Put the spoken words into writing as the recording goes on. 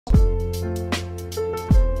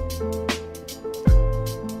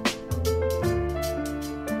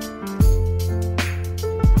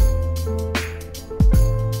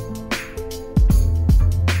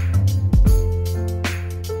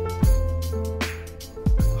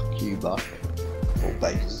Buck. All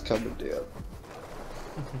Baker's coming down.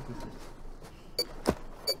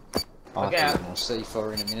 I'll have to get more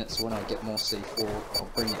C4 in a minute, so when I get more C4, I'll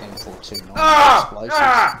bring the M429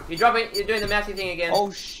 explosives. You're dropping, you're doing the mousy thing again.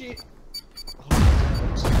 Oh shit! Oh,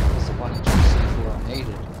 that's the one C4 I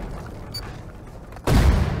needed.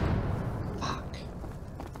 Fuck.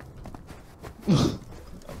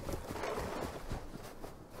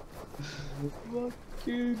 Fuck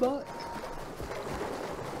you, Buck.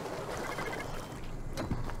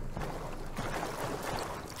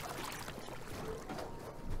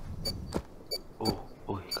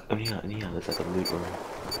 Oh yeah, there's like a loot room.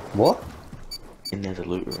 What? And there's a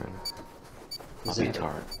loot room. I'll be a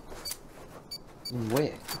turret.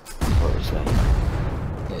 Where? Or this way.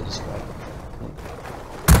 Yeah, this way. Yeah.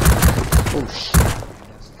 Oh shit.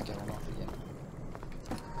 That's going off again.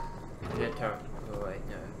 Is it a turret? Oh wait,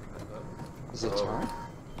 no. Is it a turret?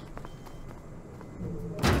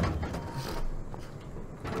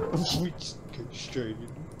 We just go straight in.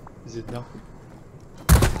 Is it nothing?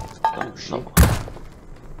 Oh shit. No.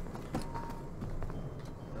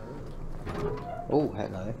 Oh,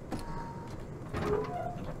 hello.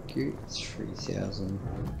 Cute. 3,000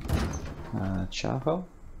 charcoal.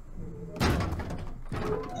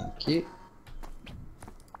 Thank you.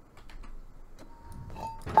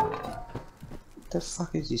 What the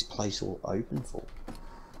fuck is this place all open for?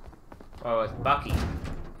 Oh, it's Bucky.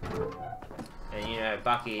 And you know,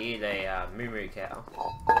 Bucky is a moo cow.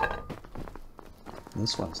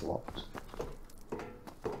 This one's locked.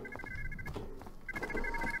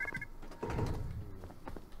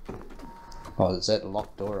 Oh, is that a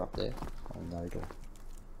locked door up there? Oh, no door.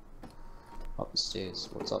 Up the stairs.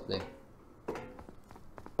 What's up there?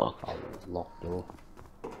 Lock. Oh, locked door.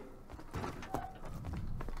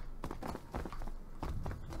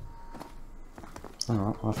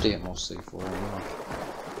 Alright, I'll have to get more C4 anyway.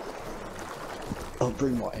 I'll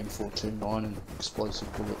bring my M429 and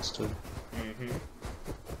explosive bullets too.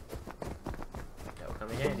 That'll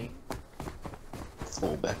come in handy.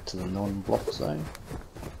 Fall back to the non-block zone.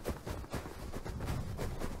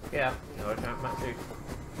 Yeah, no, it's not much too.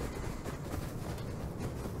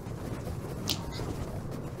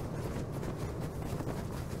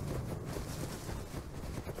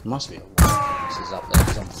 Must be a lot of boxes up there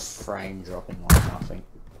because I'm frame dropping like nothing.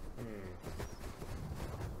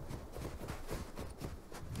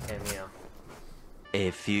 Yeah.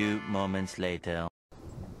 A few moments later.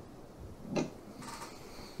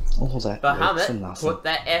 All that But work for Hammett, nothing. put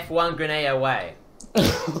that F1 grenade away.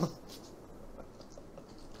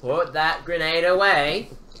 Put that grenade away,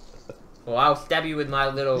 or I'll stab you with my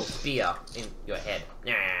little spear in your head.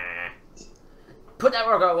 Nah. Put that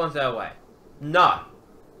rocket launcher away. No.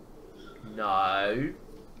 No.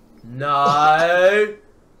 No.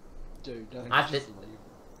 Dude, don't I just said, leave.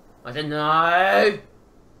 I said no.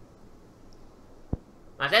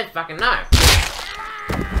 I said fucking no.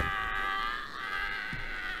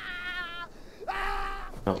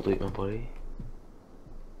 Don't loot my body.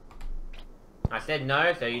 I said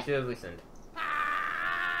no, so you should have listened.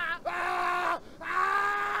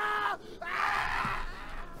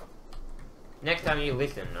 Next time you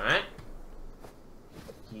listen, alright?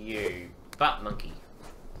 You butt monkey.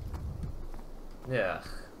 Ugh.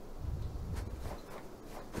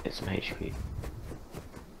 It's some HP.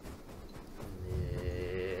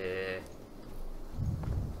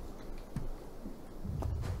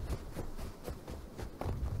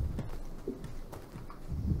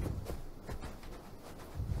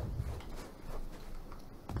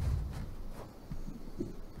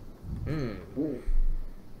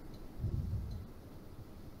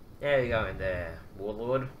 There you go in there,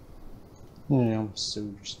 warlord. Yeah, I'm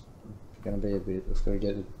still just gonna be a bit. I've got to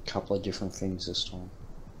get a couple of different things this time.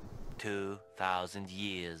 2,000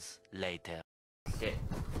 years later. Shit.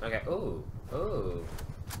 Okay, ooh. Ooh.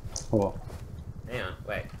 What? Hang on,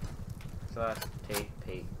 wait. Slash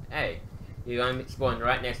TP. Hey, you're going to spawn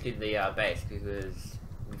right next to the base because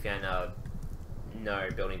we found no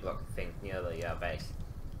building block thing near the base.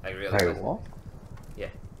 Like really Hey, close. what? Yeah.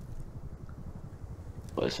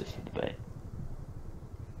 Closest to the bay.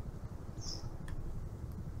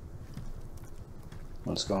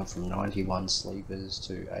 Well, it's gone from 91 sleepers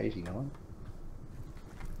to 89.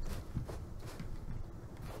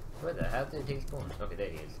 Where the hell did he spawn? Okay, there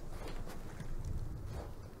he is.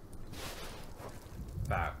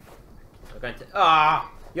 Fuck. I'm going to.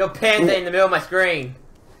 Ah! Your pants are in the middle of my screen!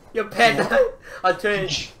 Your pants are. I'll turn.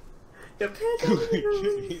 Your pants are.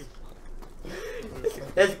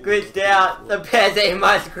 It's glitched out. The pants are in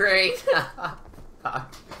my screen!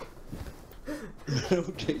 Fuck. Metal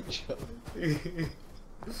teacher.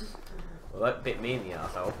 Well, that bit me in the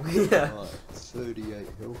arsehole. Yeah. Right, 38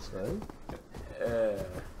 health, eh?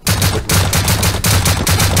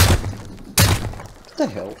 What the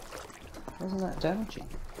hell? Wasn't that damaging?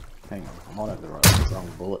 Hang on, I might have the wrong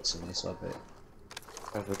bullets in this, I bet.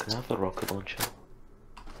 Trevor, can I have the rocket launcher?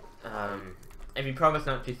 If you promise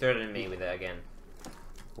not to threaten me with it again.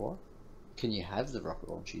 What? Can you have the rocket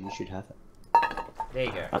launcher? You should have it. There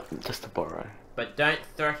you go. Just to borrow. But don't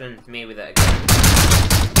threaten me with it again.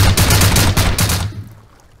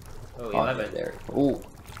 Oh, 11. Yeah, there. Ooh.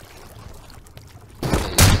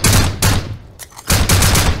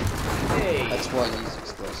 Hey! That's why I use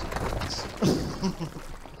explosive bullets.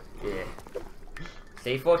 Yeah.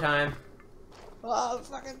 C4 time. Oh,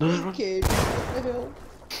 fucking big kid. What the hell?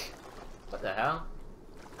 What the hell?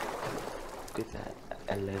 Get that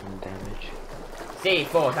 11 damage.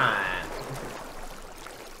 C4 time!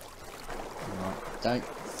 Right, don't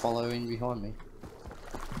follow in behind me.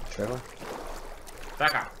 Trevor?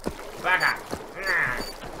 Back up! Back up!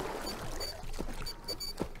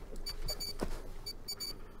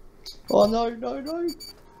 Oh no, no, no!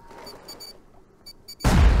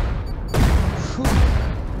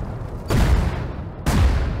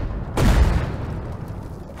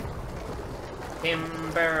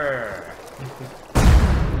 Timber!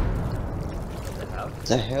 What the hell?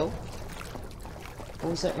 The hell? What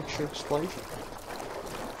was that extra explosion?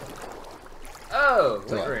 Oh!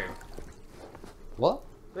 Loot Right. room. What?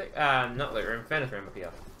 Not loot room, furnace room up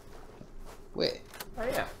here. Where? Oh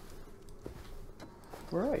yeah.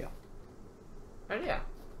 Where are you? Oh yeah.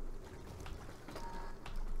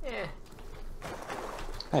 Yeah.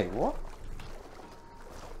 Hey, what?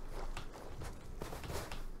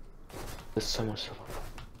 There's so much stuff.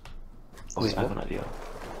 Oh, There's I have what? an idea.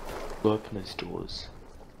 We'll open those doors.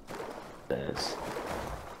 There's...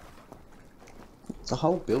 The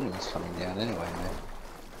whole building's coming down anyway, man.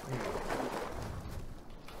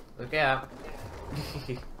 Look out.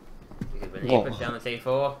 Because when he Whoa. puts down the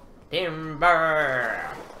C4, timber!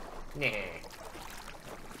 Yeah.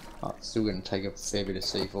 Oh, it's still gonna take a fair bit of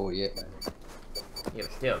C4 yet, man. Yeah,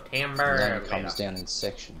 but still, timber! And then it comes down in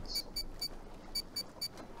sections.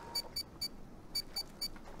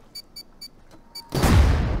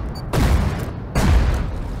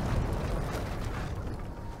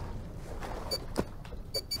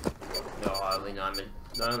 Oh, only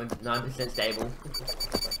 9% stable.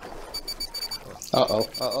 Uh-oh,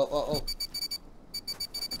 uh-oh, uh-oh.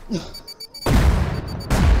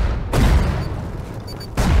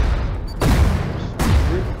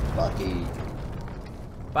 Lucky.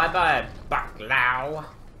 Bye-bye, Bucklow!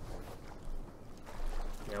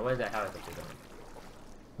 Now, where's that helicopter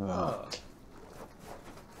going? Oh.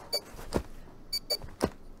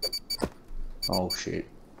 Oh shit.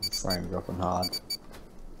 Frame dropping hard.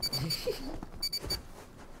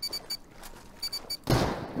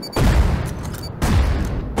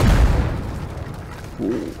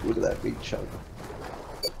 Ooh, look at that big chunk.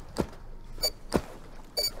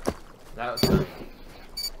 That was funny.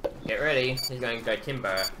 Get ready, he's going to go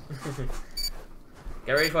timber.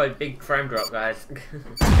 Get ready for a big frame drop, guys.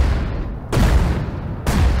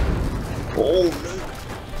 Oh no!